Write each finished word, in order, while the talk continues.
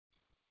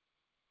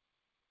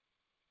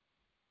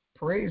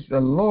Praise the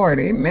Lord.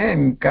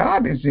 Amen.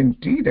 God is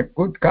indeed a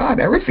good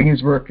God. Everything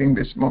is working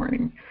this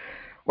morning.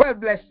 Well,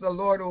 bless the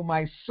Lord, O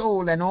my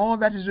soul, and all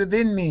that is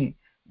within me.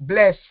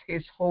 Bless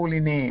his holy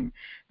name.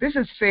 This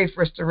is Faith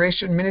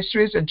Restoration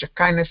Ministries and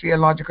Shekinah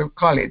Theological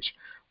College.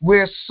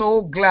 We're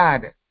so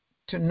glad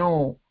to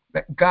know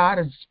that God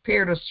has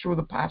spared us through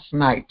the past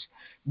night,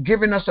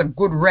 given us a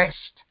good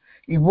rest.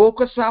 He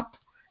woke us up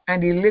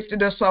and he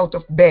lifted us out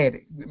of bed.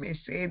 We may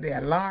say the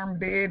alarm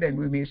did, and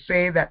we may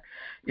say that,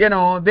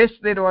 this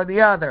did or the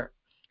other.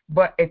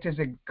 But it is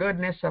the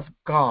goodness of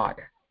God.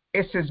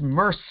 It's his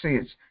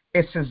mercies.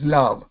 It's his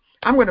love.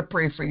 I'm going to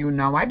pray for you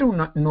now. I do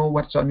not know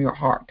what's on your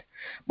heart.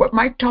 But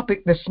my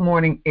topic this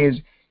morning is,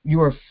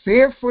 you are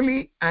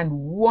fearfully and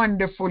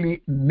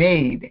wonderfully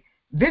made.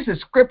 This is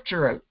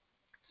scriptural.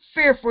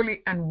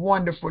 Fearfully and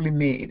wonderfully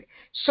made.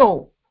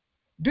 So,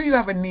 do you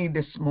have a need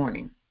this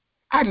morning?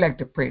 I'd like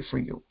to pray for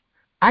you.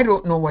 I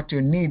don't know what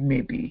your need may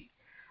be.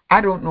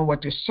 I don't know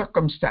what your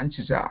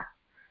circumstances are.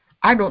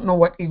 I don't know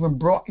what even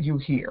brought you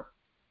here.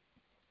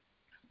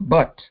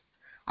 But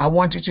I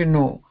want you to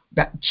know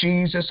that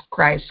Jesus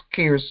Christ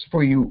cares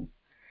for you.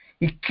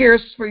 He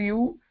cares for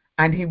you,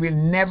 and he will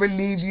never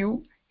leave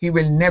you. He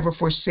will never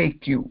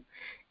forsake you.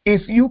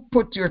 If you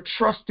put your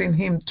trust in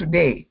him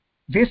today,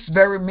 this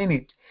very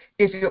minute,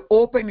 if you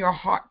open your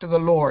heart to the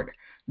Lord,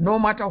 no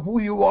matter who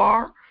you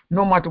are,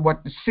 no matter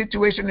what the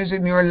situation is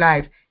in your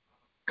life,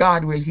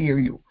 God will hear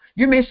you.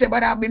 You may say,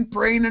 but I've been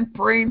praying and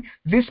praying.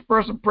 This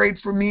person prayed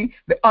for me.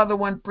 The other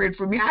one prayed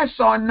for me. I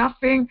saw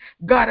nothing.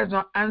 God has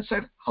not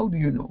answered. How do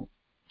you know?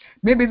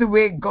 Maybe the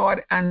way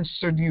God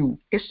answered you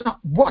is not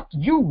what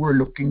you were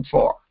looking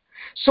for.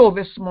 So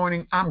this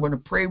morning, I'm going to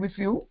pray with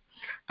you,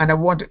 and I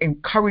want to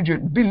encourage you.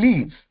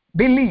 Believe.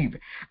 Believe.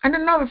 And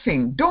another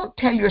thing, don't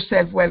tell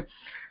yourself, well,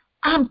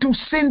 I'm too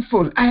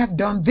sinful. I have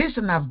done this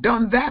and I've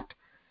done that.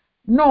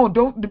 No,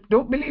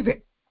 don't believe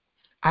it.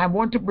 I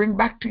want to bring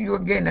back to you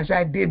again, as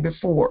I did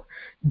before,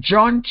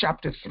 John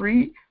chapter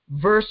 3,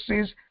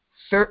 verses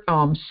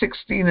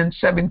 16 and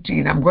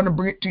 17. I'm going to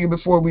bring it to you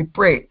before we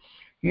pray.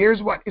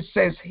 Here's what it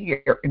says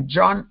here in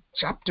John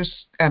chapter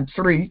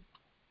 3.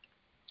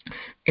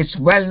 It's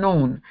well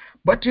known,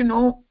 but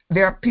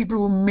there are people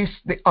who miss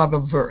the other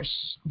verse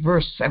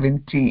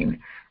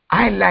 17.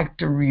 I like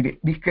to read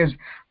it because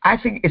I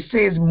think it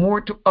says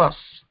more to us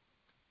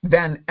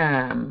than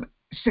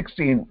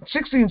 16.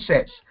 16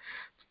 says,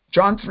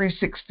 John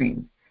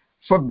 3:16.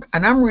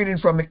 And I'm reading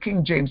from the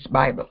King James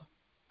Bible.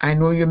 I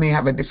know you may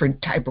have a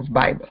different type of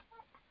Bible.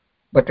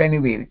 But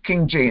anyway, the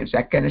King James,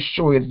 I can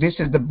assure you this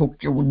is the book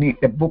you will need,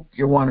 the book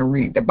you want to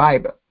read, the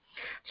Bible.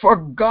 For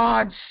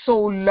God so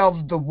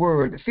loved the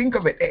world, think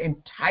of it, the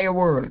entire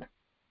world,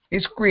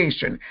 his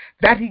creation,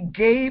 that he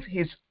gave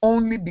his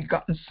only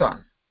begotten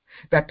Son,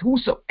 that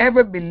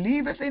whosoever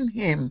believeth in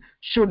him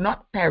should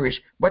not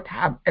perish, but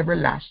have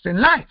everlasting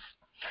life.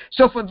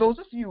 So for those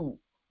of you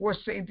who are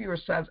saying to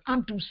yourselves,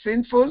 I'm too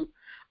sinful,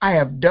 I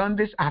have done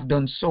this, I've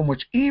done so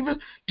much evil,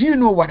 do you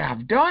know what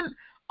I've done?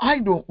 I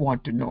don't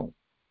want to know.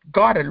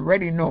 God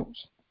already knows,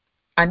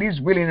 and he's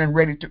willing and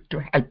ready to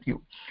help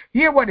you.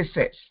 Hear what it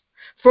says.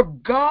 For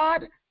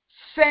God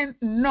sent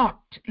not,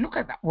 look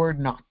at that word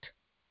not,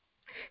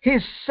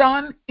 his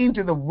Son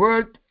into the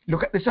world,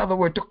 look at this other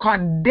word, to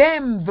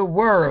condemn the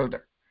world.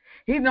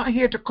 He's not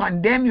here to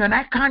condemn you, and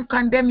I can't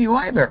condemn you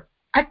either.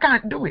 I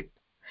can't do it.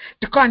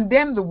 To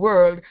condemn the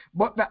world,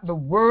 but that the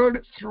world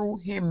through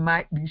him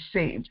might be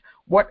saved.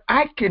 What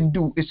I can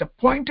do is to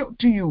point out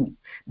to you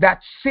that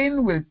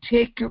sin will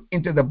take you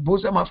into the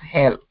bosom of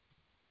hell.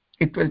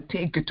 It will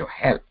take you to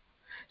hell.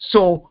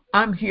 So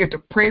I'm here to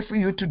pray for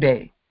you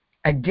today.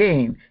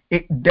 Again,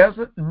 it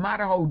doesn't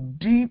matter how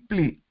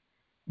deeply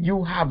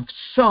you have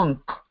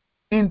sunk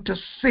into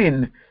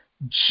sin.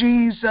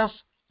 Jesus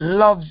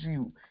loves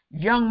you.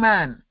 Young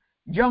man,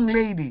 young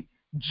lady,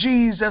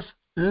 Jesus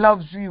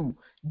loves you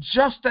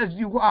just as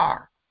you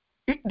are.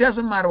 It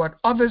doesn't matter what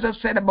others have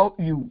said about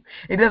you.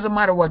 It doesn't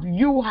matter what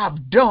you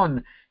have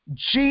done.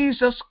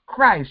 Jesus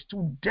Christ,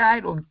 who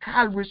died on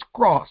Calvary's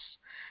cross,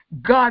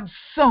 God's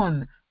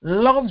Son,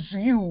 loves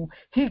you.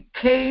 He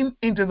came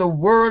into the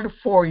world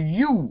for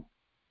you.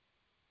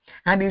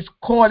 And he's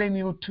calling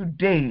you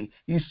today.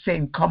 He's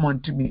saying, come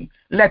unto me.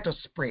 Let us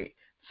pray.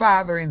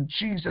 Father, in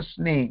Jesus'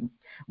 name,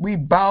 we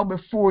bow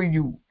before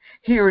you.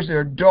 Here is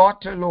your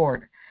daughter,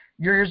 Lord.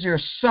 Here is your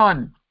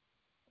son,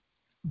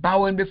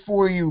 bowing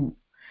before you.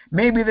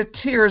 Maybe the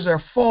tears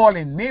are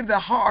falling. Maybe the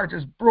heart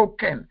is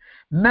broken,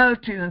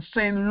 melting and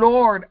saying,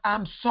 Lord,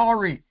 I'm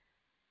sorry.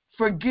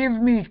 Forgive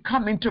me.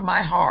 Come into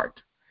my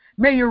heart.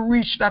 May you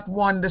reach that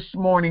one this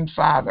morning,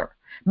 Father.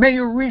 May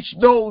you reach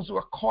those who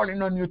are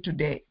calling on you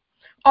today.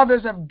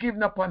 Others have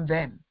given up on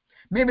them.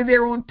 Maybe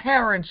their own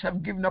parents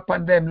have given up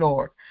on them,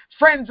 Lord.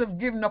 Friends have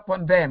given up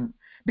on them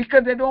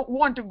because they don't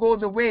want to go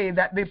the way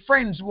that their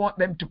friends want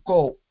them to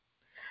go.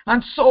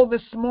 And so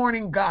this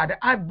morning, God,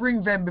 I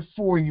bring them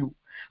before you.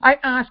 I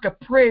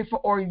pray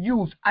for our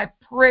youth. I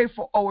pray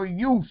for our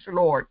youth,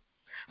 Lord.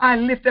 I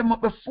lift them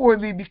up before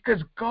thee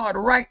because, God,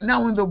 right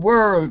now in the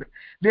world,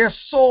 There are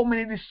so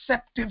many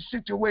deceptive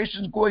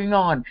situations going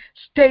on,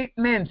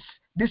 statements,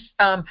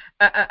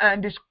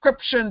 and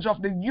descriptions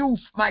of the youth,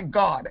 my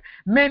God.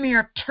 Many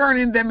are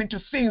turning them into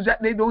things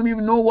that they don't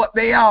even know what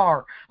they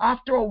are.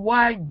 After a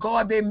while,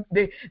 God,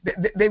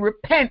 they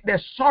repent,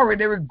 they're sorry,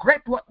 they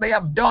regret what they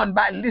have done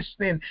by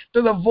listening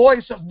to the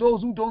voice of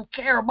those who don't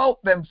care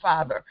about them,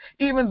 Father,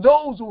 even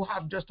those who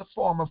have just a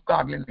form of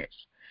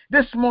godliness.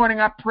 This morning,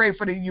 I pray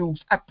for the youth.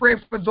 I pray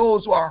for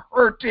those who are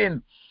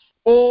hurting.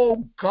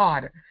 Oh,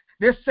 God,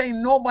 they're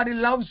saying nobody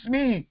loves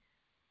me.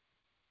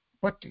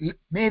 But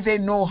may they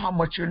know how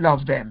much you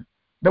love them.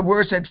 The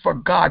word said, for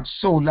God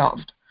so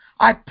loved.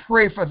 I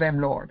pray for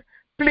them, Lord.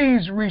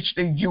 Please reach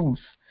the youth.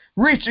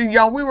 Reach the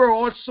young. We were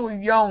also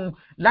young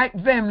like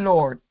them,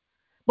 Lord.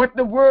 But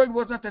the world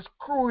was not as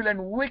cruel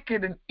and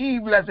wicked and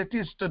evil as it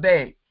is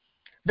today.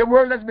 The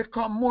world has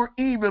become more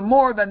evil,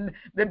 more than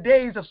the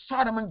days of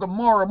Sodom and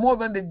Gomorrah, more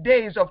than the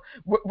days of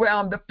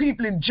the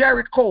people in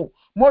Jericho,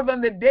 more than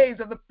the days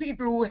of the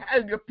people who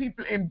held your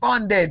people in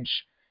bondage.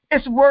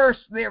 It's worse,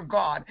 dear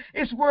God.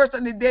 It's worse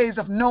than the days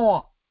of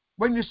Noah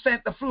when you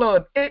sent the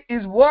flood. It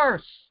is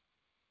worse.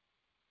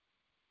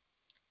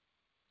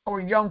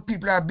 Our young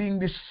people are being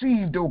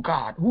deceived, oh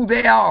God, who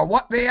they are,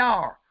 what they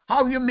are,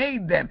 how you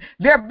made them.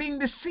 They're being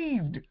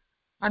deceived.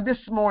 And this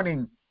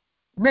morning,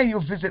 may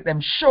you visit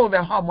them. Show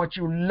them how much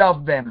you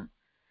love them.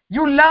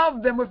 You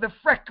love them with the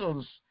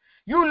freckles.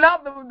 You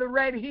love them with the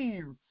red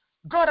hair.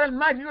 God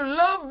Almighty, you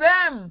love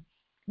them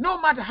no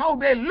matter how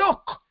they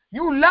look.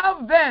 You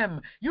love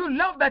them. You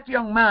love that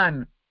young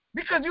man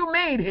because you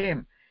made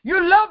him.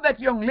 You love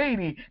that young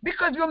lady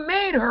because you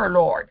made her,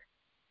 Lord.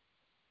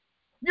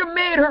 You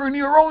made her in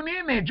your own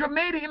image. You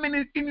made him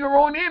in your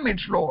own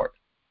image, Lord.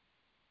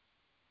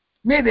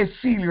 May they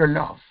feel your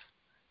love.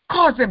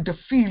 Cause them to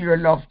feel your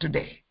love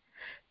today.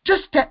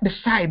 Just step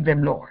beside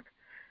them, Lord.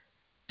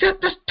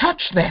 Just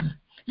touch them.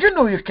 You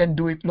know you can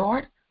do it,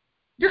 Lord.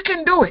 You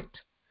can do it.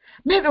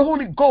 May the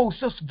Holy Ghost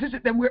just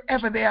visit them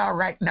wherever they are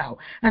right now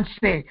and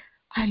say,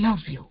 I love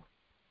you.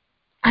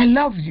 I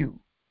love you.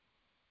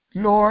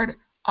 Lord,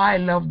 I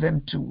love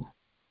them too.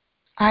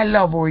 I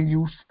love our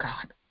youth,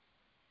 God.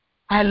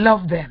 I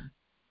love them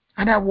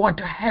and I want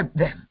to help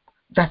them.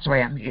 That's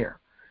why I'm here.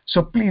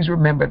 So please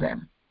remember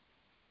them.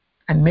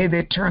 And may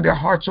they turn their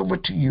hearts over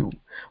to you.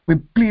 We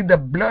plead the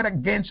blood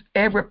against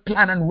every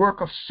plan and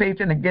work of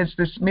Satan against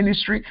this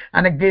ministry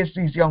and against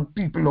these young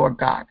people, Lord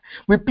God.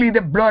 We plead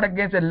the blood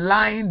against the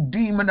lying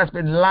demon that's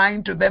been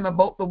lying to them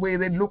about the way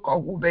they look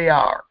or who they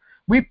are.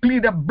 We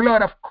plead the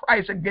blood of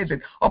Christ against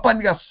it.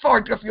 Upon the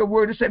authority of your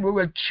word, it said we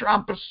will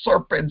trample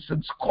serpents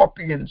and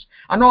scorpions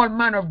and all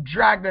manner of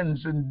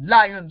dragons and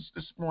lions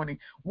this morning.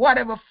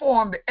 Whatever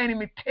form the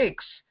enemy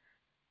takes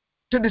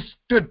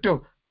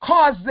to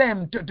cause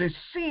them to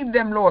deceive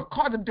them, Lord.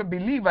 Cause them to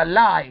believe a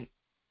lie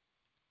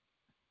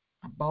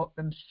about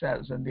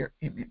themselves and their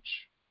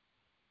image.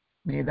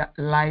 May that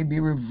lie be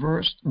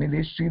reversed. May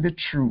they see the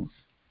truth.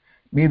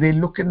 May they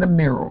look in the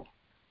mirror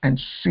and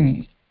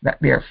see that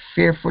they are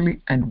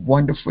fearfully and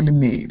wonderfully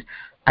made.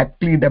 I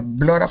plead the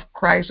blood of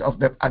Christ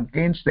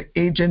against the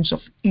agents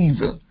of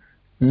evil,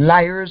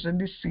 liars and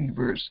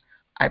deceivers.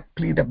 I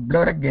plead the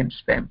blood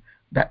against them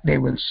that they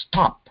will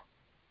stop.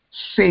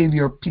 Save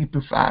your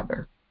people,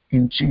 Father.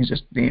 In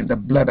Jesus' name, the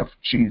blood of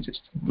Jesus,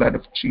 the blood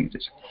of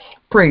Jesus.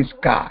 Praise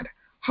God.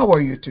 How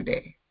are you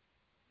today?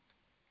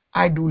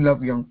 I do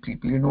love young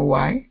people. You know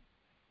why?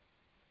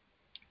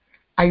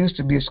 I used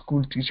to be a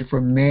school teacher for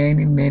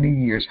many, many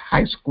years,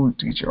 high school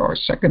teacher or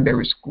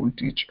secondary school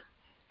teacher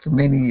for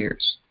many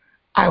years.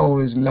 I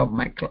always loved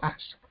my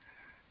class.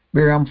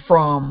 Where I'm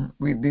from,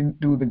 we didn't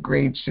do the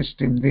grade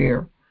system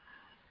there,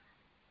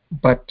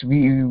 but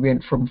we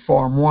went from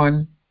Form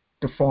 1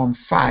 to Form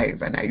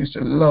 5, and I used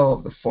to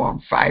love the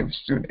Form 5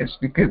 students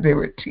because they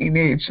were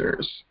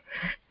teenagers,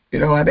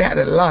 and they had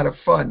a lot of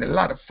fun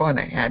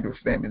I had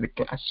with them in the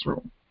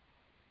classroom.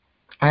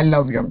 I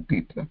love young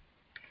people.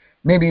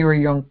 Maybe you're a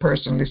young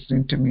person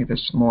listening to me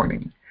this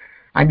morning,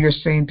 and you're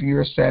saying to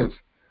yourself,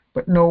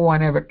 but no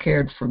one ever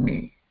cared for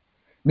me.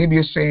 Maybe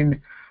you're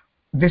saying,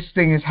 this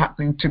thing is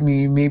happening to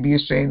me. Maybe you're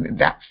saying,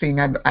 that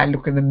thing, I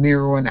look in the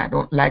mirror and I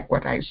don't like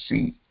what I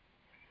see.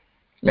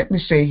 Let me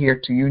say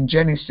here to you in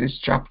Genesis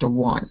chapter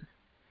 1.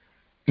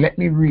 Let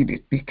me read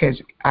it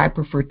because I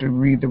prefer to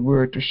read the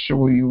word to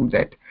show you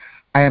that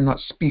I am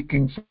not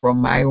speaking from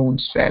my own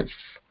self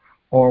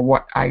or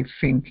what I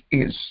think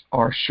is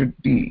or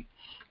should be.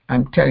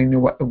 I'm telling you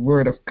what the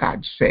word of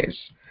God says.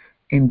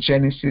 In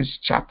Genesis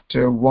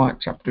chapters 1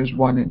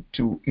 and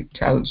 2, it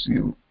tells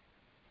you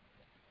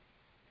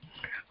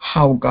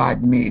how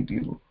God made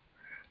you.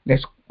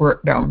 Let's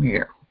work down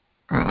here.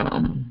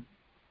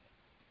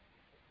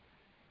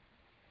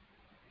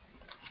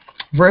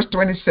 Verse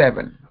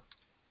 27.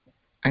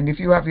 And if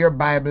you have your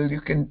Bible,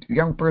 you can,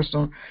 young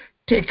person,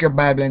 take your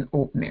Bible and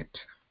open it.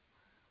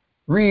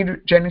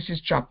 Read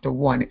Genesis chapter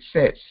 1. It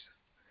says,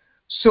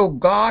 so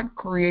God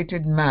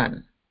created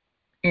man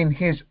in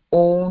his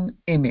own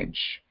image.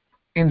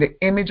 In the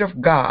image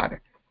of God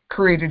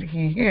created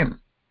he him.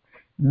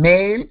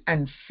 Male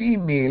and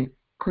female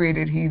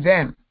created he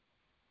them.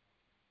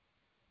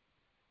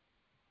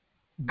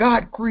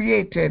 God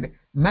created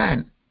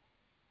man.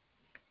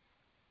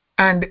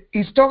 And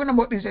he's talking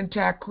about this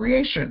entire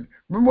creation.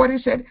 Remember what he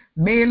said?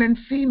 Male and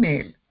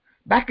female.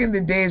 Back in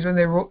the days when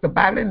they wrote the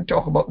Bible, they didn't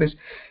talk about this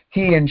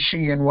he and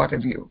she and what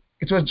have you.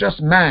 It was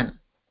just man.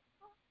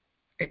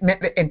 It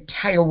meant the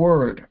entire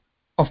world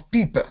of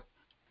people.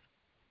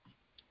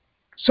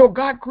 So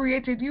God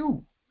created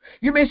you.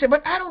 You may say,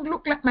 but I don't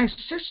look like my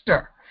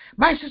sister.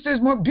 My sister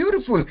is more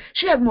beautiful.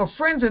 She has more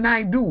friends than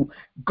I do.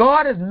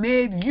 God has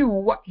made you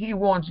what he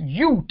wants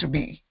you to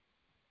be.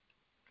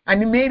 And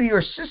he made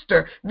your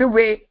sister the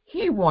way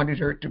he wanted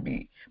her to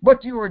be.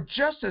 But you are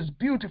just as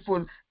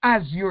beautiful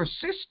as your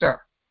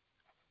sister.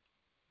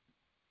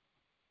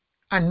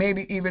 And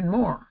maybe even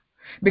more.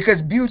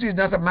 Because beauty is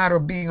not a matter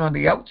of being on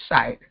the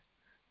outside.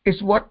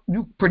 It's what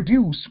you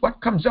produce,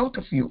 what comes out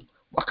of you.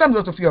 What comes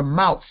out of your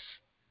mouth.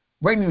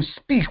 When you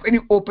speak, when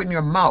you open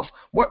your mouth,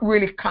 what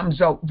really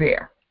comes out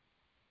there?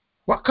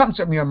 What comes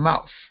from your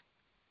mouth?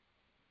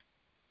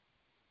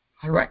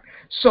 All right.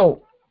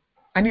 So,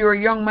 and you're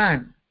a young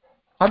man.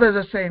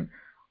 Others are saying,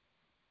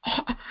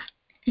 oh,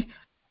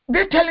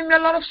 they're telling me a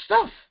lot of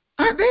stuff,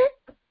 aren't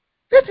they?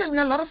 They're telling me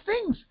a lot of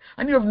things.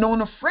 And you have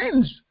known of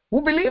friends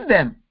who believed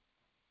them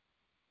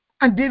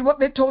and did what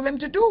they told them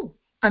to do.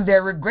 And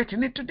they're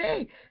regretting it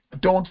today.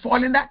 Don't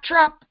fall in that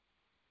trap.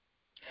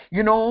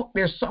 You know,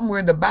 there's somewhere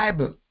in the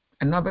Bible,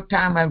 another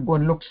time I'll go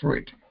and look for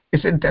it.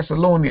 It's in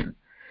Thessalonians,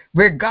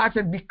 where God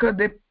said because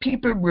the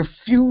people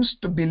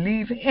refused to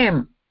believe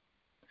him,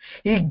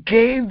 he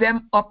gave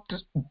them up to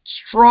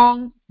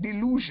strong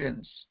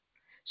delusions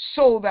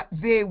so that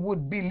they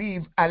would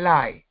believe a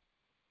lie.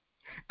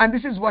 And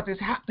this is what is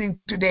happening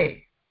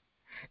today.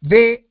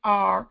 They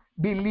are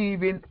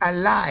believing a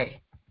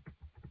lie.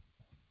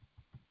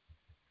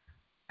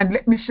 And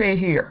let me say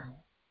here,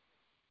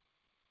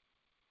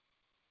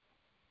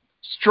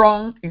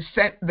 he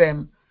sent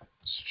them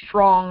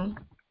strong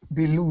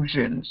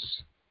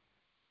delusions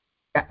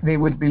that they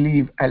would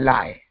believe a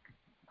lie.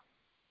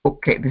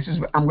 Okay,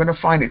 I'm going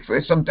to find it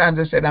first. Sometimes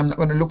I said I'm not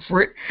going to look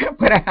for it,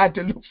 but I had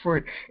to look for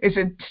it. It's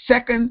in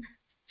 2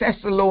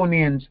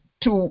 Thessalonians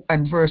 2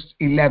 and verse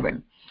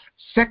 11.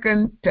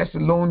 2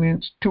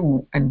 Thessalonians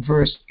 2 and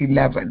verse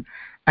 11.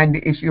 And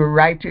if you're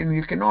writing,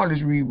 you can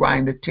always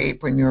rewind the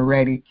tape when you're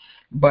ready.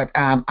 But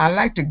I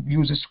like to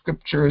use the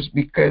scriptures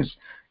because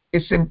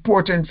it's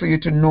important for you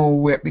to know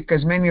where,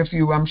 because many of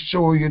you, I'm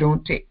sure you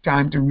don't take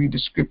time to read the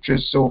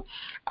scriptures. So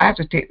I have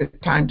to take the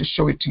time to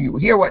show it to you.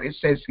 Hear what it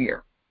says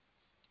here.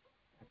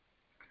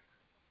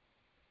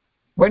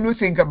 When we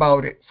think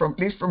about it, at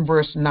least from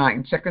verse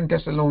 9, 2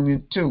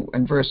 Thessalonians 2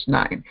 and verse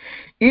 9,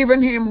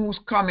 even him whose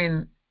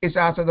coming is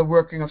after the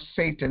working of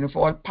Satan, with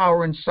all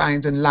power and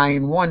signs and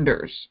lying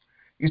wonders.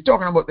 He's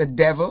talking about the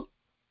devil,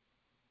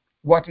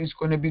 what he's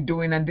going to be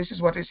doing, and this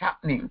is what is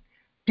happening.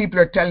 People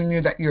are telling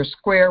you that you're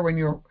square when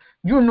you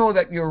know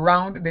that you're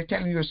round. They're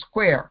telling you you're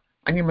square,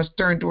 and you must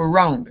turn to a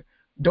round.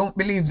 Don't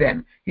believe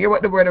them. Hear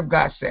what the word of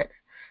God said.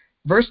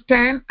 Verse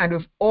 10, and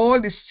with all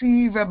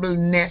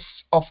deceivableness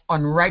of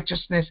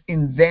unrighteousness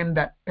in them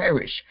that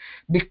perish,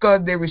 because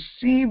they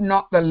receive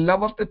not the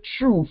love of the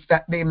truth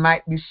that they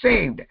might be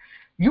saved.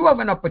 You have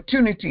an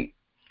opportunity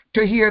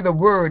to hear the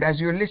word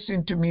as you're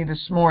listening to me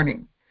this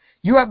morning.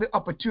 You have the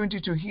opportunity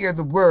to hear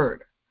the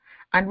word.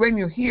 And when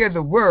you hear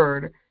the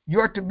word,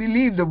 you're to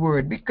believe the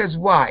word. Because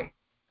why?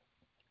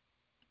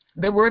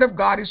 The word of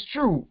God is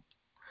true.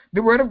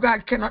 The word of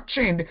God cannot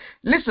change.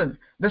 Listen,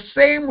 the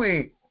same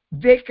way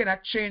they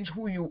cannot change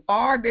who you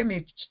are. They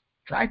may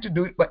try to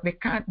do it, but they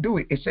can't do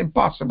it. It's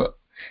impossible.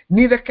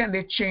 Neither can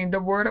they change the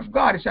word of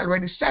God. It's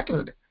already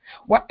settled.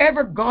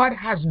 Whatever God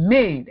has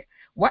made,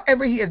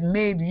 whatever he has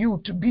made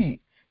you to be,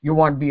 you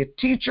want to be a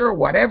teacher,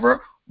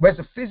 whatever,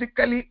 whether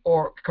physically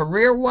or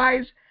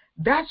career-wise,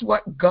 that's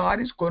what God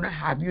is going to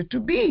have you to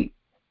be,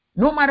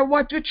 no matter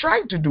what you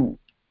try to do.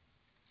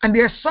 And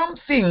there are some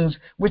things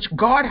which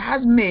God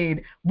has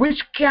made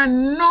which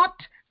cannot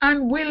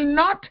and will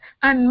not,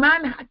 and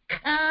man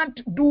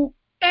can't do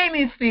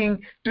anything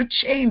to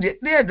change it.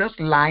 They're just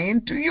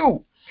lying to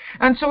you.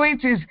 And so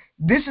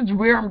this is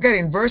where I'm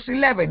getting. Verse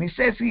 11, he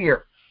says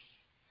here,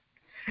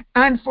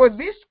 and for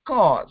this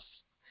cause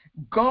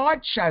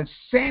God shall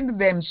send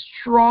them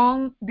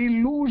strong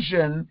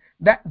delusion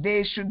that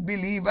they should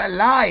believe a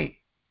lie,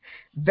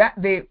 that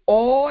they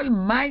all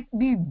might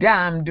be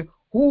damned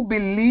who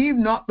believe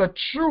not the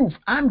truth.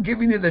 I'm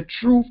giving you the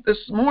truth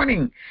this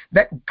morning,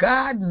 that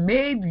God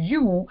made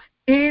you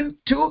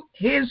into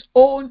his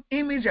own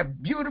image, a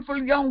beautiful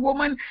young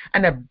woman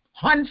and a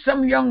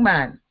handsome young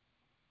man.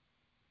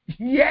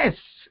 Yes,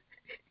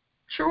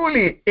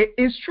 truly, it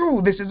is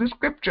true. This is the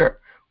scripture.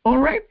 All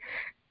right.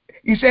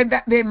 He said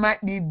that they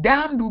might be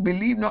damned who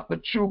believe not the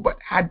truth, but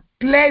had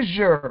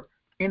pleasure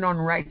in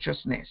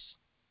unrighteousness.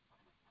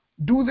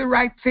 Do the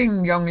right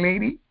thing, young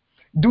lady.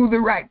 Do the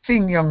right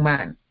thing, young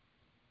man.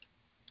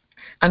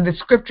 And the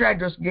scripture I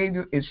just gave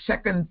you is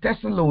 2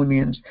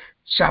 Thessalonians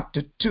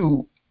chapter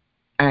 2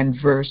 and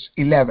verse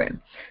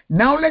 11.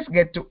 Now let's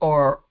get to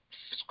our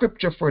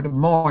scripture for the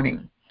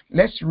morning.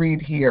 Let's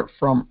read here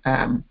from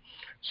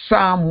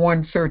Psalm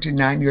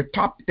 139.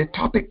 The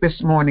topic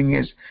this morning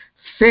is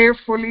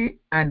fearfully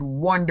and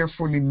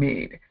wonderfully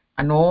made.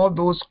 And all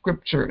those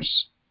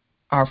scriptures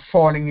are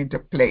falling into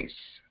place.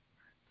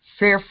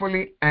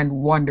 Fearfully and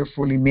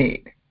wonderfully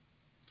made.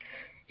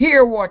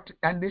 Hear what,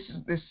 and this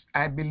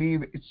I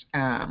believe it's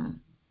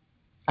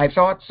I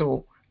thought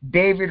so.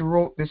 David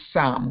wrote this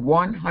Psalm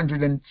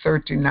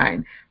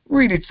 139.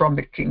 Read it from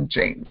the King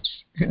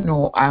James. You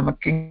know, I'm a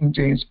King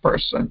James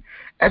person.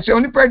 That's the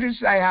only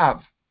prejudice I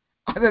have,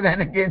 other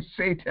than against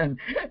Satan.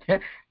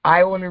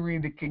 I only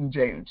read the King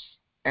James.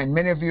 And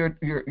many of you,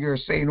 you're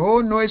saying, oh,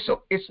 no,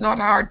 it's not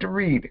hard to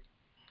read.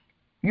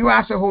 You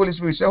ask the Holy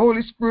Spirit. Say,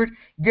 Holy Spirit,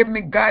 give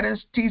me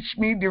guidance, teach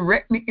me,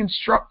 direct me,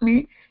 instruct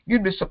me.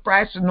 You'd be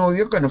surprised to know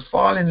you're going to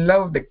fall in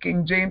love with the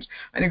King James,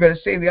 and you're going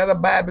to say the other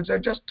Bibles are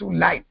just too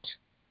light.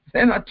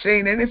 They're not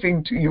saying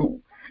anything to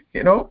you.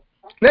 You know?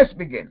 Let's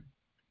begin.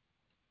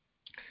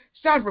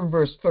 Start from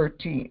verse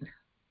 13.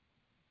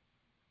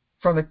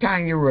 From the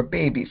time you were a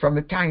baby, from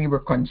the time you were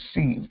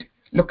conceived.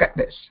 Look at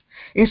this.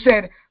 He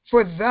said,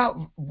 for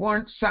thou,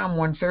 Psalm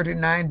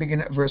 139,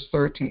 begin at verse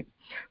 13.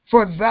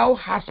 For thou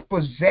hast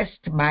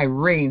possessed my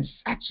reins.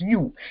 That's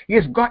you. He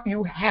has got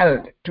you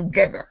held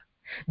together.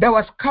 Thou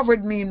hast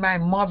covered me in my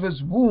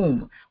mother's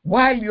womb.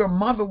 While your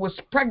mother was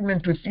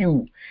pregnant with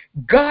you,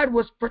 God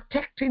was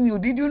protecting you.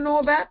 Did you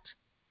know that?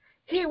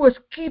 He was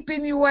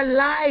keeping you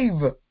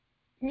alive.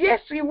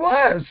 Yes, he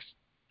was.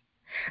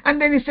 And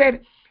then he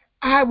said,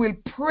 I will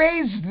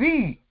praise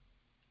thee,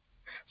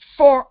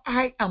 for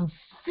I am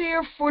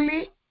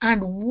fearfully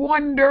and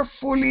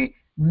wonderfully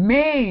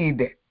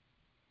made.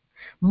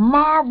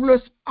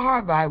 Marvelous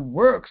are thy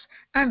works,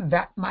 and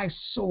that my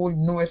soul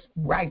knoweth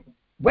right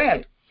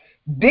well.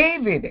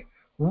 David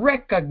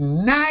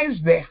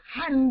recognized the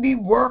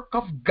handiwork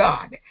of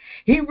God.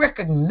 He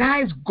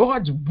recognized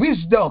God's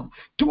wisdom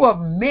to have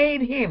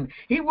made him.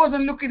 He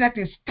wasn't looking at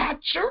his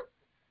stature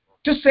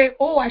to say,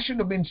 oh, I should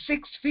have been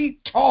 6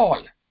 feet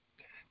tall.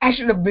 I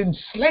should have been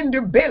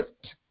slender built.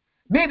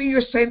 Maybe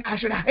you're saying I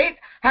should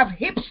have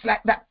hips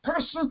like that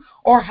person,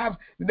 or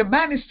the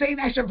man is saying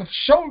I should have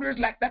shoulders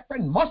like that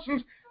person,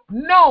 muscles.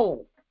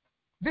 No,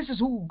 this is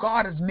who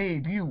God has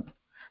made you.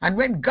 And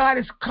when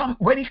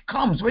when he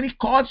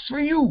calls for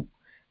you,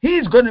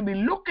 he's going to be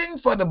looking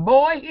for the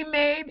boy he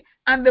made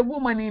and the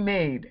woman he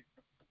made.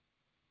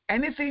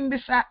 Anything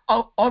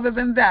other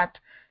than that,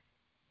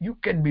 you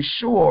can be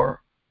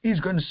sure he's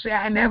going to say,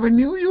 I never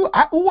knew you.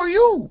 Who are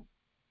you?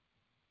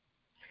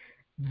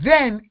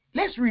 Then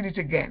let's read it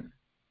again.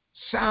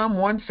 Psalm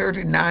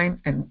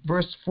 139 and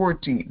verse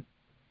 14.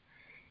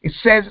 It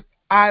says,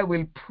 I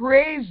will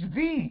praise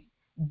thee.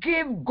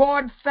 Give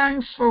God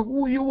thanks for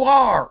who you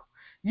are.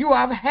 You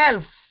have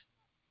health.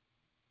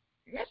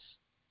 Yes.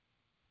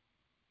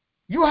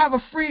 You have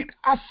a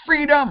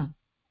freedom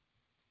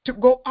to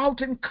go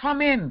out and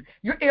come in.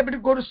 You're able to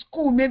go to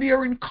school. Maybe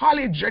you're in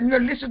college and you're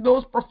listening to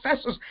those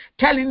professors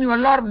telling you a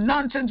lot of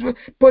nonsense,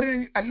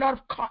 putting a lot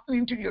of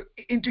cotton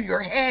into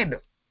your head.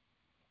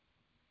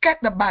 Get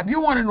the Bible.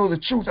 You want to know the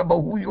truth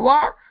about who you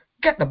are?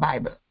 Get the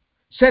Bible.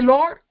 Say,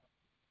 Lord,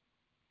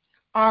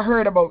 I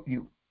heard about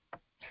you.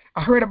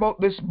 I heard about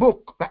this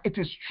book, that it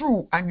is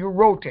true, and you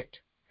wrote it.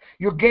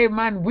 You gave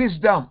man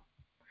wisdom,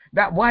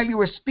 that while you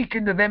were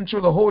speaking to them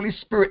through the Holy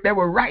Spirit, they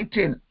were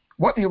writing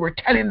what you were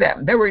telling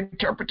them. They were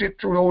interpreted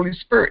through the Holy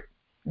Spirit.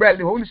 Well,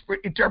 the Holy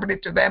Spirit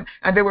interpreted to them,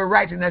 and they were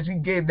writing as he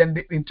gave them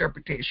the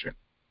interpretation.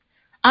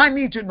 I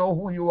need to know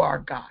who you are,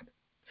 God.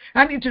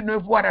 I need to know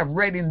if what I've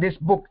read in this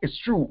book is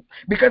true.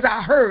 Because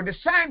I heard the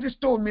scientists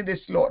told me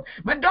this, Lord.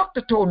 My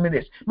doctor told me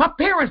this. My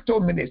parents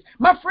told me this.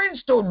 My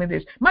friends told me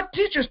this. My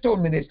teachers told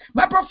me this.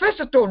 My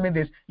professor told me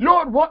this.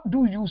 Lord, what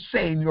do you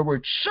say in your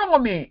word? Show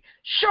me.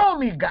 Show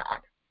me, God.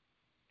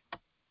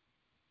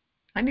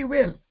 And he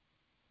will.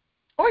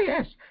 Oh,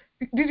 yes.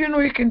 Did you know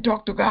you can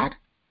talk to God?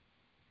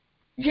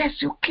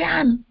 Yes, you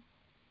can.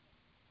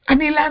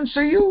 And he'll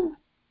answer you.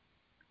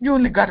 You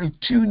only got to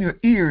tune your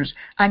ears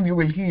and you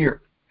will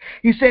hear.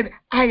 He said,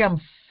 I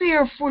am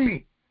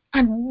fearfully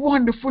and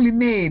wonderfully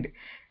made.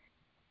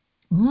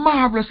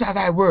 Marvelous are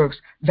thy works,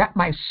 that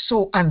my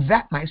soul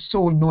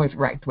knoweth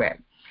right well.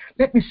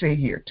 Let me say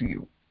here to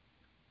you,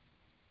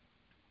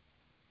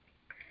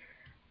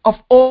 of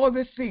all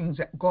the things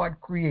that God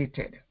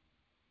created,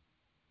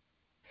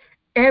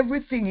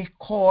 everything he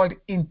called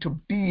into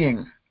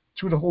being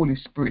through the Holy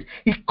Spirit.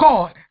 He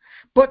called.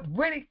 But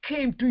when it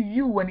came to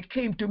you, when it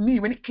came to me,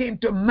 when it came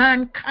to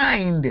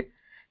mankind,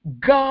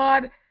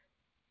 God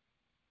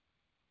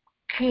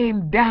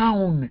came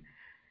down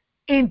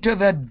into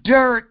the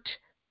dirt,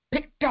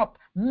 picked up,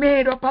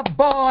 made up a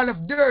ball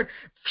of dirt,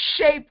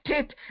 shaped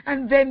it,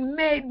 and then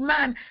made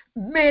man,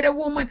 made a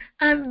woman,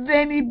 and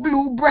then he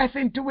blew breath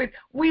into it.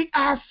 We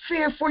are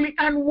fearfully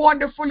and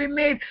wonderfully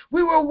made.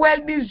 We were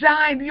well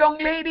designed. Young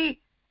lady,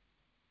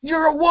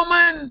 you're a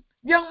woman.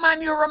 Young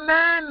man, you're a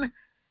man.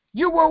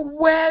 You were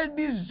well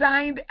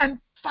designed and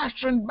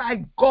fashioned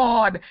by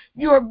God.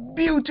 You're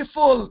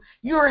beautiful.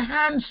 You're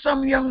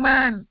handsome, young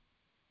man.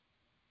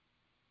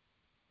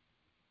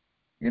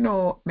 You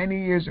know,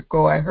 many years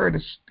ago,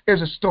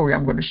 here's a story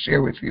I'm going to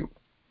share with you.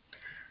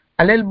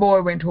 A little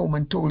boy went home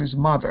and told his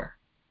mother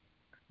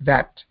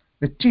that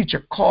the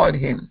teacher called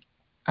him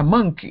a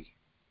monkey.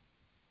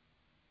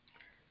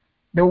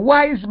 The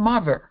wise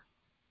mother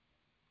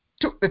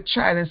took the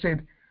child and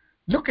said,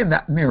 "Look in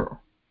that mirror.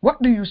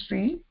 What do you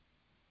see?"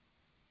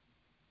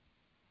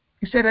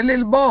 He said, "A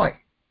little boy."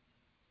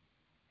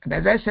 And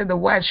as I said,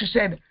 she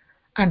said,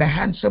 "And a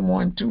handsome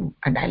one too.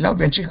 And I love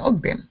him." And she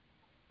hugged him.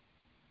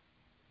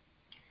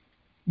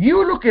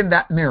 You look in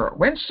that mirror.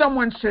 When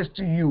someone says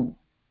to you,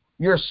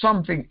 "You're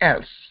something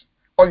else,"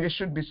 or "You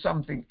should be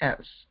something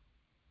else,"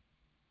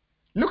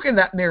 look in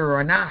that mirror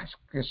and ask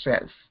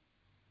yourself,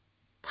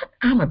 "But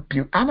I'm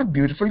a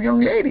beautiful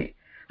young lady.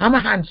 I'm a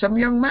handsome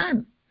young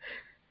man."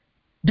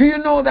 Do you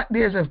know that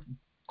there's a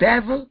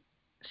devil,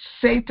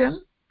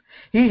 Satan?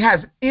 He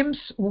has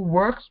imps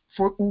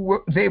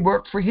they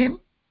work for him.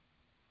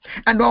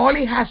 And all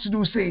he has to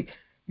do is say,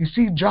 "You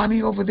see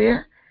Johnny over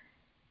there?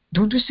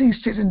 Don't you see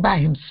he's sitting by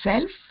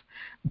himself?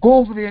 Go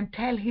over there and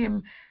tell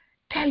him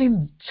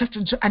such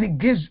and so," and he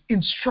gives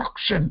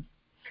instruction.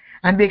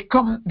 And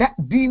that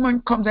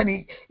demon comes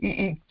and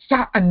he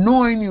start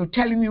annoying you,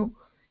 telling you,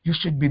 "You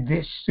should be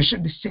this, you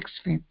should be 6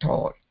 feet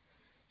tall.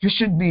 You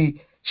should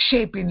be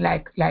shaping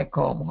like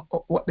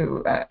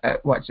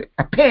what's it?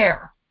 A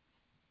pear.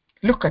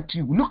 Look at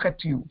you, look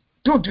at you.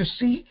 Don't you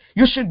see?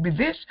 You should be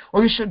this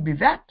or you should be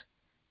that."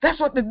 That's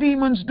what the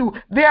demons do.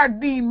 They are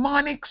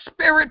demonic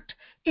spirit.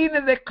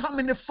 Either they come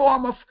in the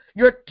form of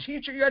your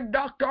teacher, your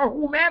doctor, or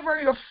whomever,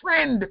 your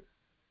friend.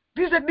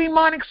 These are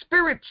demonic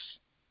spirits.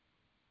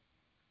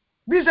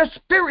 These are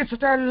spirits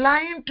that are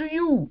lying to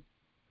you.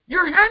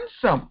 You're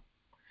handsome.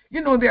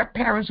 You know, there are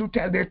parents who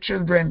tell their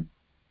children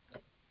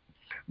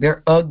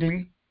they're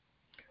ugly,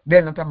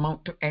 they'll not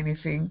amount to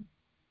anything.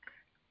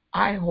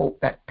 I hope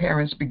that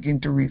parents begin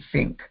to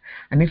rethink.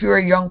 And if you're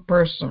a young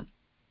person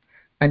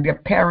and your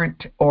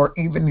parent or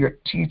even your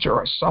teacher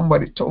or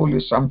somebody told you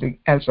something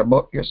else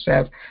about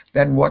yourself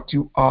than what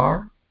you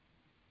are,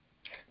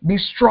 be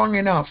strong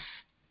enough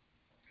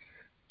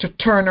to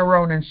turn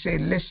around and say,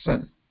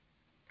 "Listen,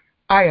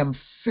 I am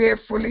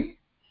fearfully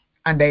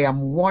and I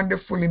am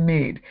wonderfully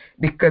made,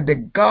 because the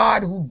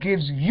God who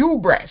gives you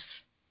breath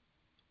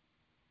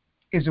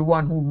is the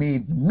one who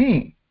made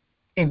me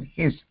in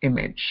his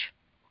image.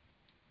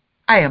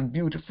 I am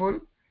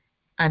beautiful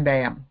and I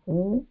am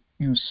who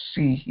you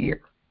see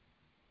here."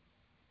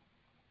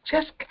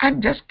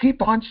 Just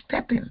keep on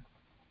stepping.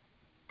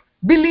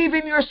 Believe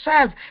in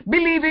yourself.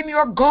 Believe in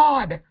your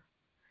God.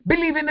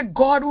 Believe in the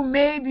God who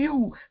made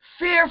you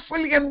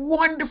fearfully and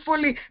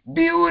wonderfully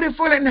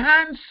beautiful and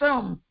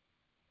handsome.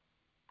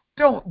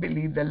 Don't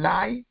believe the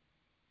lie.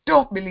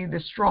 Don't believe the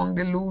strong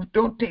delusion.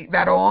 Don't take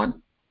that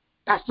on.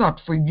 That's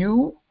not for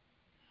you.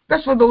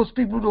 That's for those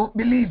people who don't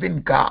believe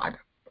in God.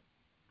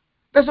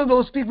 That's for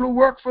those people who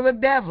work for the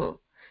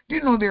devil. Do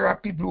you know there are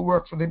people who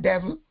work for the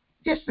devil?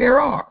 Yes, there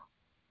are.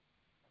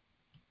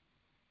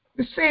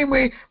 The same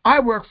way I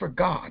work for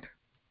God.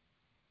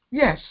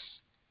 Yes,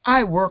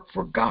 I work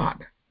for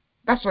God.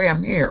 That's why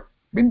I'm here.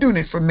 Been doing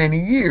it for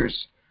many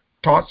years.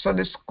 Taught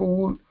Sunday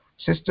school,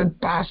 assistant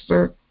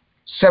pastor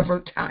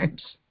several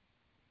times.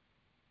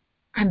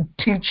 And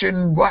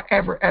teaching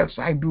whatever else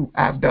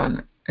I've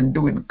done, and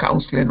doing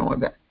counseling and all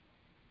that.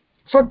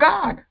 For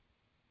God.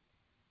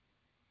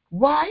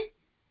 Why?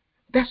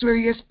 That's where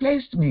he has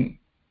placed me.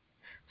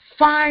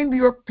 Find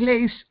your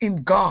place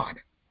in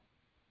God.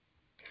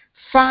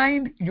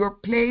 Find your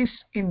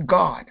place in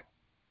God.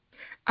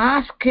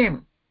 Ask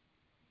him.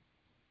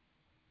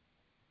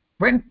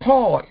 When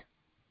Paul,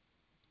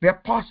 the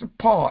Apostle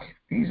Paul,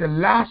 he's the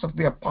last of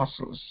the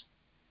apostles.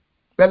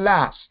 The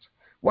last.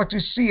 What you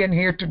see and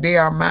hear today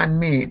are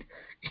man-made.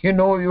 You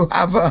know, you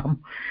have when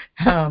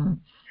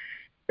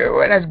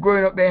I was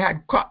growing up, they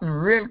had cotton,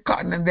 real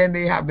cotton, and then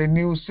they have the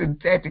new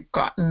synthetic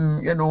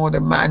cotton, you know,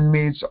 the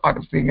man-made sort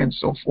of thing and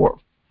so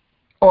forth.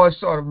 All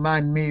sort of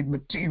man-made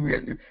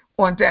material.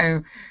 One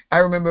time, I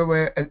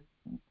remember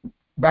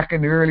back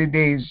in the early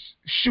days,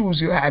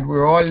 shoes you had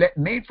were all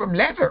made from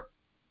leather.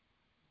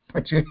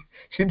 But you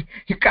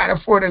can't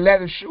afford a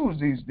leather shoes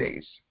these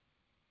days,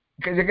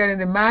 because you're getting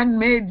the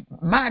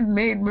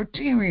man-made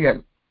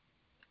material.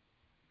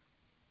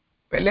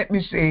 But let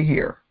me say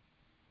here,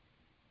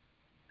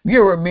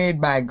 you were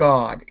made by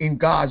God in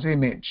God's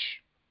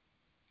image.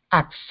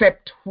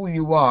 Accept who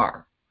you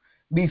are.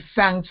 Be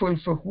thankful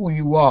for who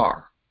you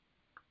are.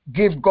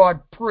 Give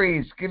God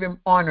praise. Give him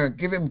honor.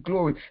 Give him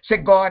glory. Say,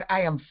 "God,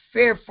 I am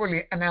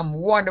fearfully and I'm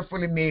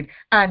wonderfully made,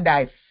 and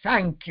I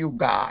thank you,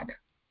 God.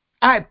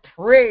 I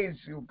praise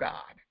you,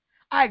 God.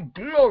 I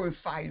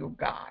glorify you,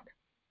 God."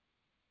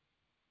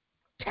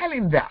 Tell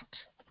him that.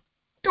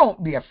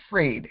 Don't be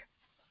afraid.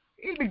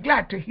 He'll be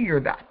glad to hear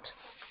that.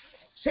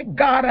 Say,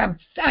 "God, I'm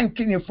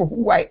thanking you for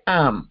who I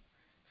am.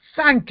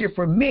 Thank you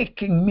for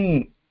making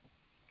me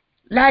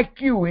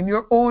like you in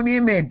your own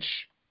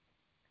image.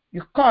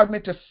 You called me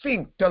to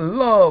think, to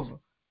love.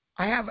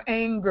 I have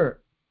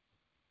anger.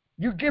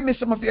 You give me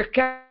some of your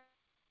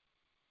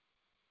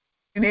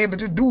being able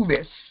to do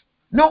this.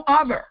 No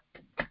other.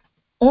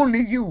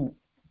 Only you.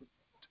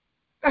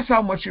 That's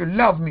how much you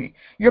love me.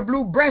 You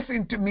blew breath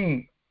into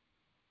me.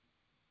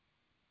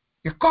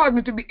 You caused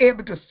me to be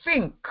able to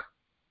think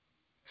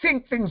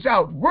things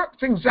out, work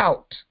things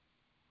out.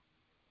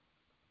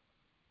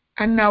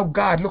 And now,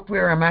 God, look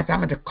where I'm at.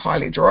 I'm at a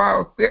college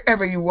or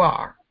wherever you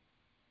are.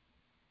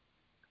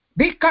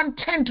 Be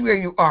content where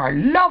you are.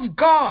 Love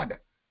God.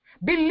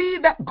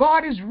 Believe that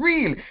God is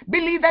real.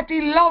 Believe that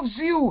He loves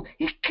you.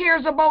 He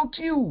cares about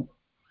you.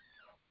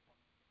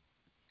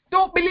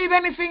 Don't believe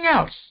anything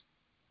else.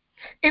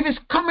 If it's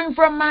coming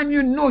from man,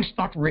 you know it's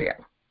not real.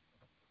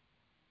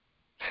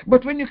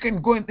 But when you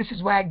can go in, this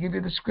is why I give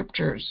you the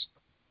scriptures.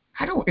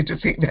 I don't want you to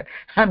think that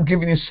I'm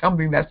giving you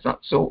something that's not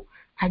so.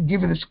 I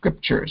give you the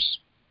scriptures.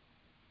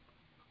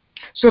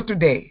 So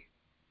today,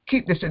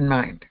 keep this in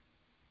mind.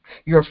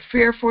 You're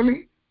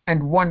fearfully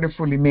and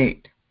wonderfully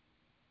made.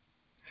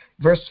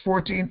 Verse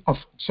 14 of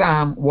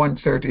Psalm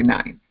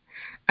 139.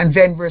 And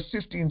then verse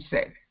 15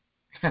 said,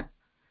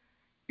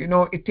 you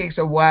know, it takes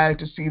a while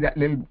to see that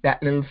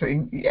little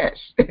thing. Yes,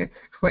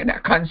 when a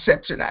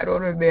conception, I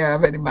don't know if they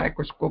have any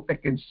microscope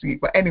that can see.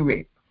 But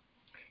anyway,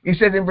 he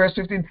says in verse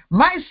 15,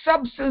 my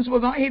substance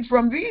was not hid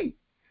from thee,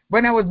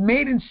 when I was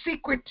made in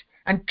secret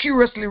and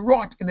curiously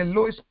wrought in the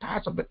lowest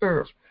parts of the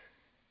earth.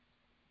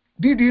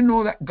 Did you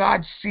know that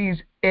God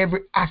sees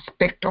every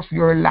aspect of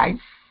your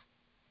life?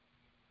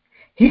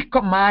 He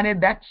commanded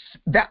that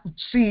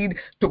seed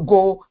to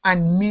go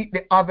and meet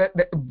the other,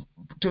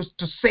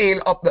 to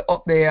sail up the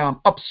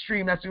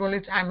upstream. That's the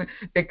only time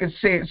they could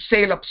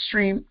sail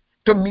upstream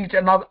to meet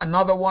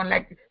another one,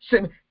 like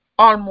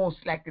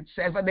almost like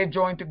itself, and they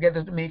join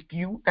together to make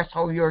you. That's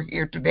how you're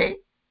here today.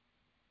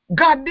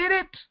 God did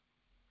it,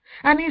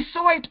 and He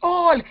saw it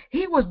all.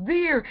 He was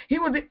there. He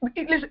was the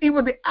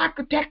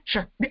architect.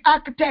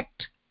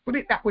 Put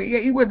it that way.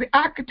 Yeah, He was the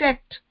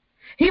architect.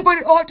 He put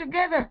it all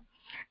together.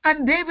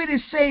 And David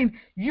is saying,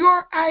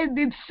 your eyes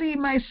did see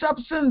my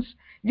substance,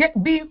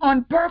 yet being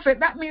unperfect.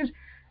 That means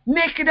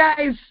naked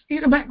eyes,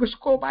 in a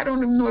microscope. I don't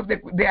even know if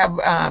they have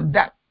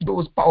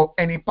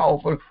any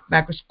powerful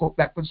microscope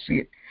that could see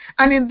it.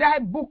 And in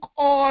that book,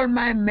 all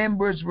my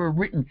members were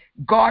written.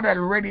 God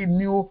already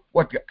knew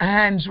what your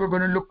hands were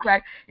going to look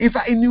like. If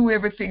I knew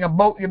everything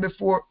about you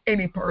before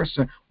any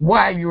person,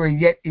 while you were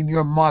yet in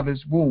your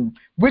mother's womb,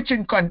 which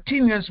in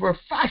continuance were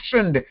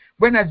fashioned,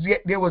 when as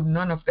yet there was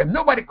none of them.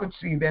 Nobody could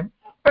see them,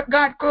 but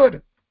God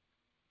could.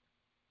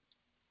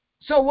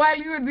 So while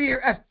you're there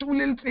as two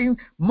little things,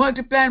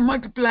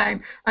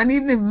 multiplying, and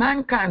even if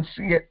man can't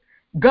see it,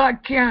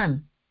 God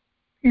can.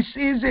 He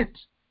sees it.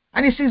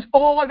 And He sees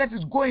all that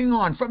is going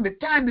on from the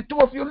time the two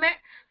of you met,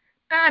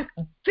 and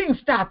things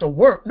start to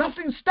work.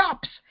 Nothing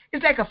stops.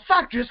 It's like a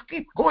factory. Just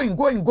keep going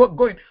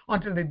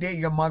until the day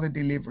your mother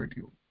delivered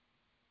you.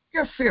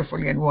 You're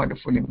fearfully and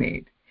wonderfully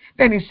made.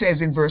 Then He says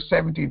in verse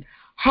 17,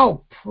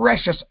 how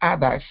precious are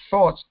thy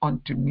thoughts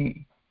unto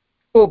me.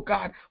 Oh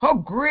God, how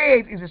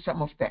great is the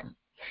sum of them.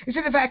 He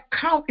said, if I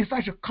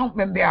should count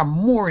them, they are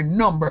more in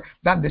number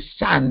than the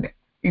sand.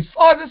 He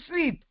falls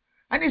asleep.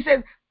 And He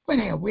said, when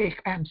I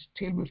awake, I am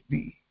still with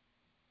thee.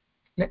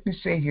 Let me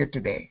say here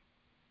today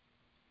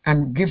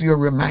and give you a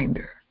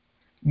reminder.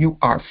 You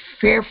are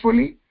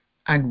fearfully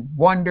and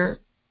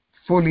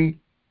wonderfully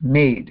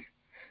made.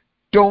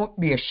 Don't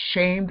be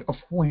ashamed of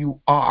who you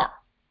are.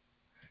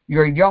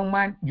 You're a young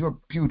man, you're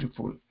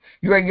beautiful.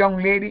 You're a young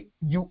lady,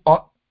 you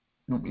are.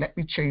 No, let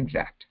me change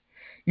that.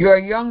 You're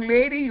a young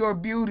lady, you're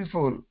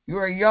beautiful.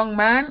 You're a young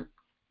man,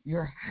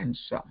 you're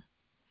handsome.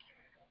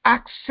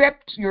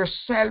 Accept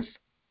yourself.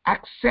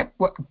 Accept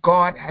what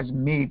God has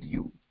made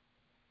you.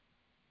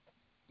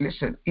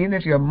 Listen, even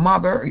if your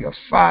mother or your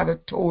father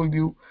told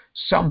you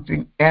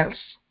something else,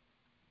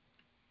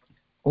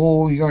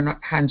 oh, you're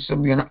not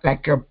handsome, you're not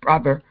like your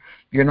brother,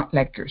 you're not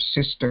like your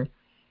sister,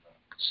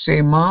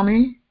 say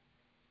mommy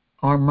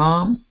or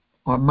mom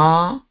or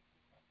ma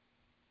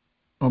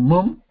or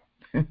mum.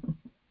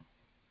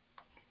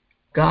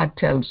 God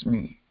tells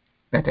me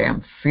that I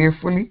am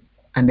fearfully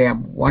and I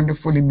am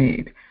wonderfully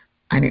made.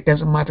 And it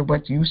doesn't matter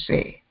what you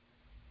say.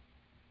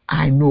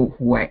 I know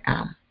who I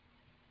am.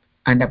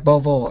 And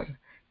above all,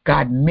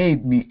 God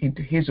made me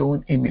into His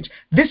own image.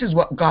 This is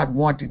what God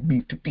wanted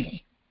me to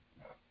be.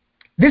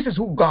 This is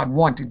who God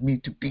wanted me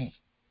to be.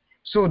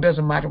 So it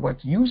doesn't matter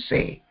what you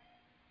say.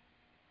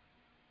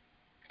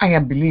 I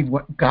am believe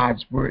what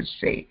God's words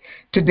say.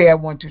 Today I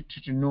want you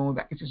to know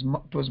that it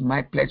was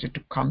my pleasure to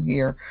come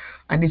here.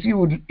 And if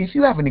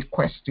you have any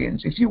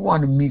questions, if you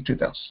want to meet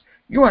with us,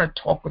 you want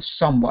to talk with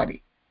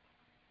somebody,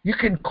 you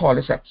can call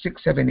us at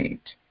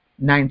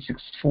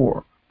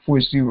 678-964-4096.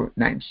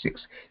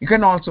 You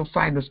can also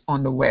find us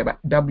on the web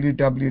at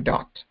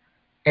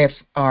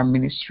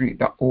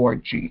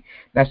www.frministry.org.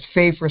 That's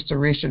Faith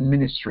Restoration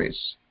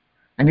Ministries.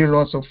 And you'll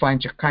also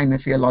find Shekinah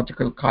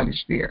Theological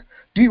College there.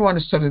 Do you want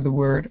to study the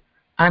Word?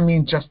 I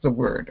mean just the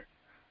Word.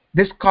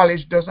 This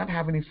college does not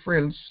have any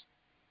frills.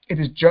 It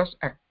is just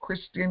a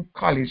Christian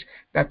college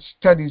that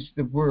studies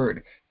the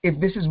Word. If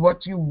this is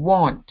what you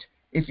want,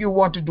 If you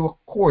want to do a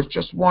course,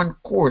 just one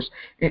course,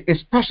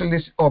 especially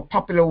this or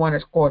popular one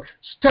is called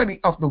Study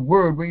of the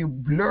Word, where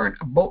you learn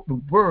about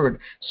the Word,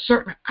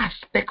 certain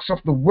aspects of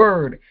the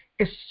Word.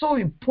 It's so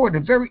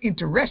important, very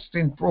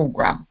interesting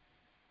program.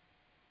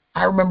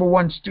 I remember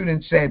one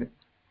student said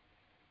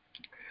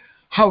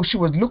how she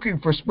was looking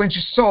for, when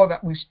she saw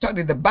that we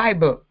studied the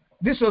Bible,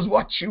 this was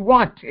what she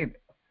wanted.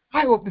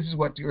 I hope this is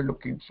what you're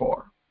looking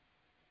for.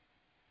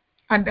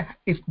 And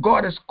if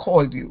God has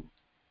called you,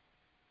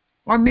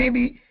 or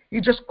maybe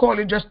He just called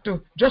you just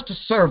to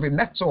serve Him,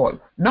 that's all.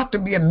 Not to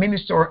be a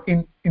minister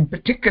in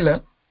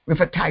particular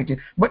with a title,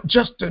 but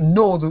just to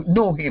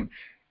know Him.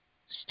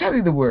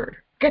 Study the Word.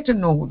 Get to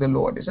know who the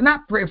Lord is. And I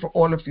pray for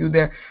all of you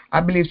there.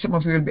 I believe some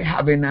of you will be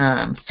having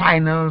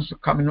finals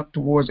coming up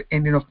towards the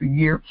ending of the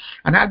year.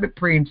 And I'll be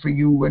praying for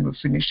you when we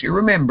finish here.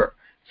 Remember,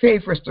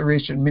 Faith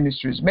Restoration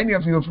Ministries. Many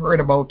of you have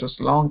heard about us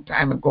a long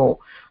time ago.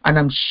 And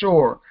I'm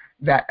sure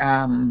that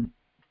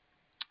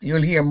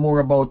you'll hear more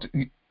about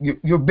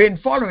you've been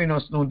following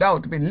us, no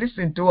doubt. You've been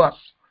listening to us,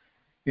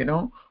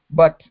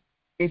 But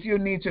if you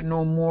need to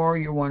know more,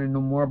 you want to know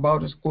more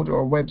about us, go to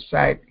our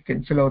website. You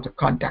can fill out a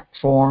contact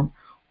form,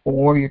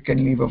 or you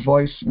can leave a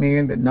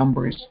voicemail. The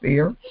number is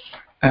there,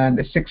 and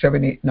the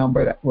 678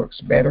 number, that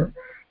works better.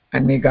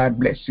 And may God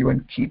bless you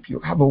and keep you.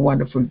 Have a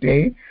wonderful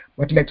day.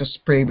 But let us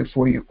pray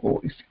before you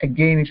go. If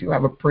you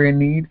have a prayer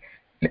need,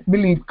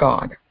 believe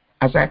God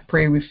as I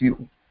pray with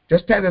you.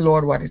 Just tell the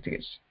Lord what it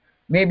is.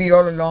 Maybe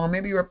all along,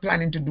 maybe you were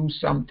planning to do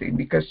something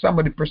because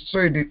somebody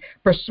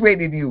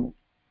persuaded you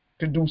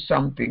to do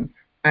something.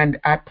 And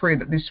I pray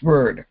that this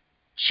word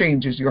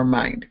changes your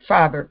mind.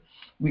 Father,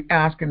 we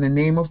ask in the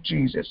name of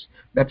Jesus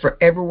that for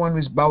everyone who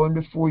is bowing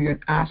before you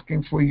and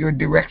asking for your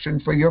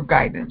direction, for your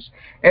guidance,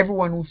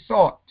 everyone who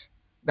thought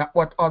that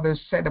what others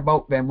said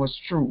about them was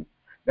true,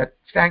 that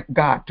thank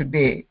God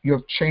today you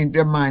have changed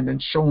their mind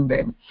and shown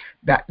them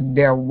that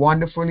they're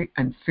wonderfully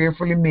and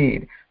fearfully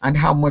made, and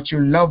how much you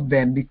love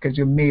them because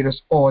you made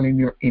us all in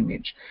your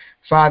image.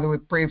 Father, we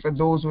pray for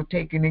those who are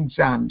taking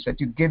exams, that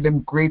you give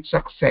them great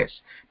success.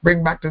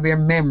 Bring back to their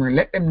memory.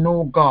 Let them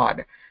know,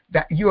 God,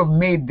 that you have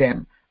made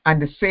them,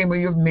 and the same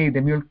way you've made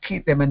them, you'll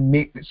keep them and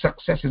make the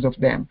successes of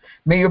them.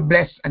 May you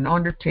bless and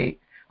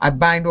undertake. I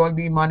bind all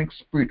demonic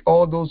spirit,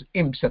 all those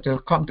imps that will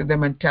come to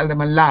them and tell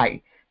them a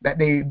lie, that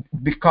they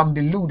become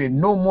deluded.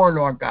 No more,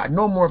 Lord God.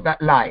 No more of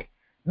that lie.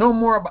 No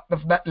more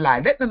of that lie.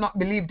 Let them not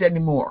believe it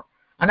anymore.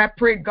 And I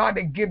pray, God,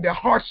 they give their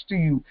hearts to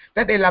you,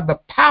 that they'll have the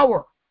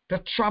power to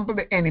trample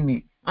the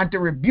enemy and to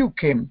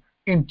rebuke him.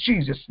 In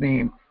Jesus'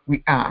 name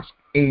we ask.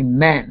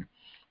 Amen.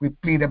 We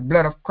plead the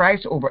blood of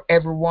Christ over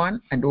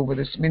everyone and over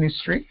this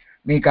ministry.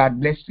 May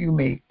God bless you,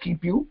 may He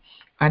keep you,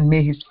 and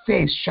may His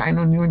face shine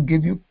on you and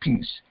give you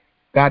peace.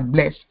 God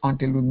bless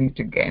until we meet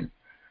again.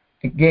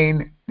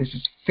 Again, this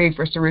is Faith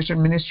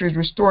Restoration Ministries,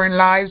 restoring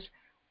lives,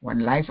 one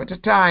life at a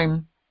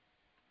time,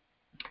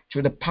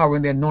 through the power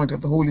and the anointing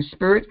of the Holy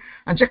Spirit.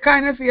 And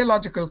Shekinah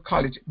Theological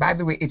College, by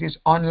the way, it is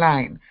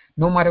online.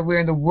 No matter where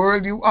in the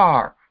world you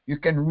are, you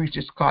can reach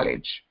this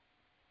college.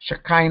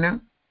 Shekinah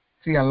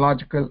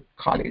Theological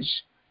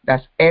College.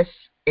 That's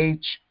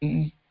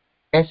SHEKINA.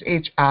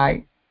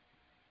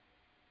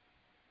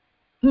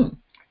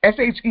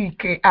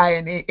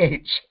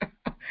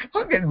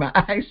 I'm getting my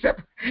eyes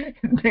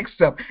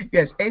mixed up.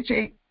 Yes,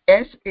 SHEKINAH,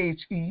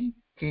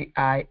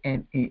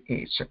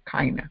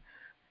 Shekinah.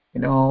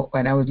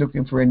 When I was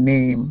looking for a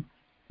name,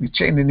 we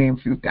changed the name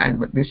a few times,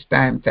 but this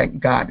time,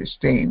 thank God, it's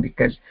staying,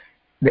 because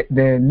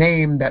the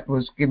name that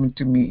was given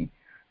to me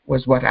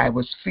was what I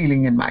was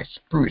feeling in my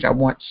spirit. I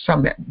want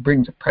something that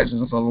brings the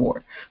presence of the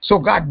Lord. So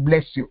God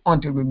bless you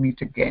until we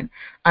meet again.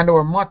 And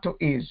our motto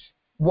is,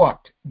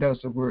 what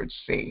does the word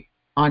say?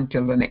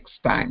 Until the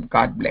next time,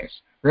 God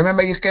bless.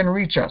 Remember, you can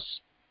reach us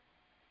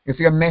with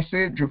your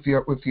message, with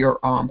your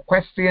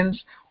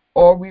questions,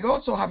 or we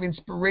also have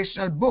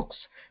inspirational books.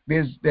 We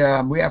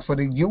have for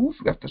the youth,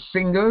 we have the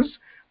singles.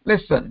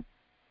 Listen,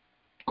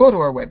 go to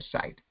our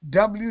website,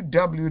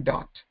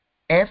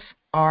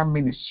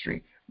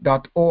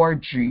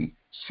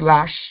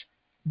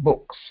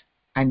 www.frministry.org/books,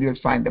 and you'll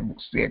find the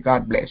books there.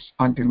 God bless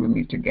until we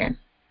meet again.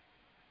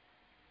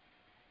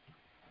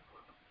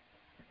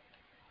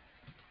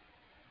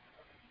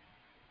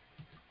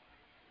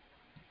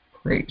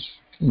 Praise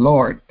the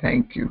Lord.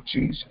 Thank you,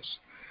 Jesus.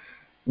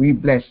 We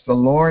bless the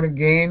Lord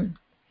again.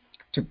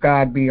 To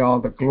God be all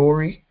the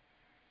glory.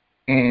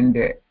 And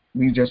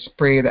we just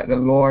pray that the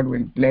Lord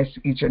will bless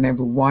each and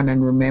every one.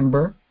 And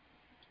remember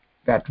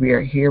that we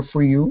are here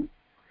for you.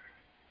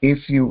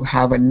 If you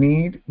have a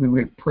need, we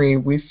will pray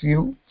with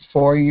you,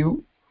 for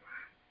you,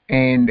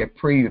 and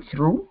pray you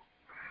through.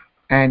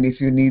 And if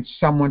you need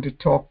someone to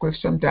talk with,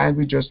 sometimes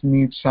we just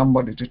need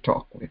somebody to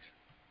talk with.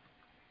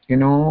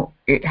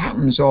 It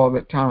happens all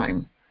the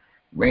time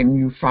when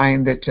you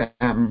find that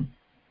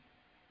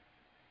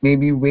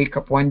maybe you wake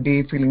up one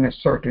day feeling a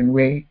certain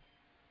way,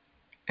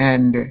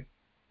 and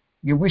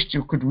you wish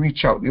you could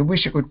reach out. You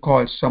wish you could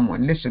call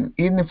someone. Listen,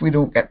 even if we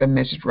don't get the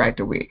message right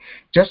away,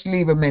 just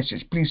leave a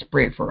message. Please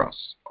pray for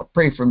us, or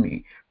pray for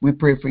me. We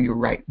pray for you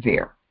right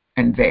there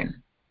and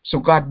then. So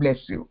God bless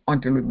you.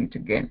 Until we meet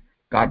again,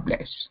 God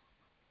bless.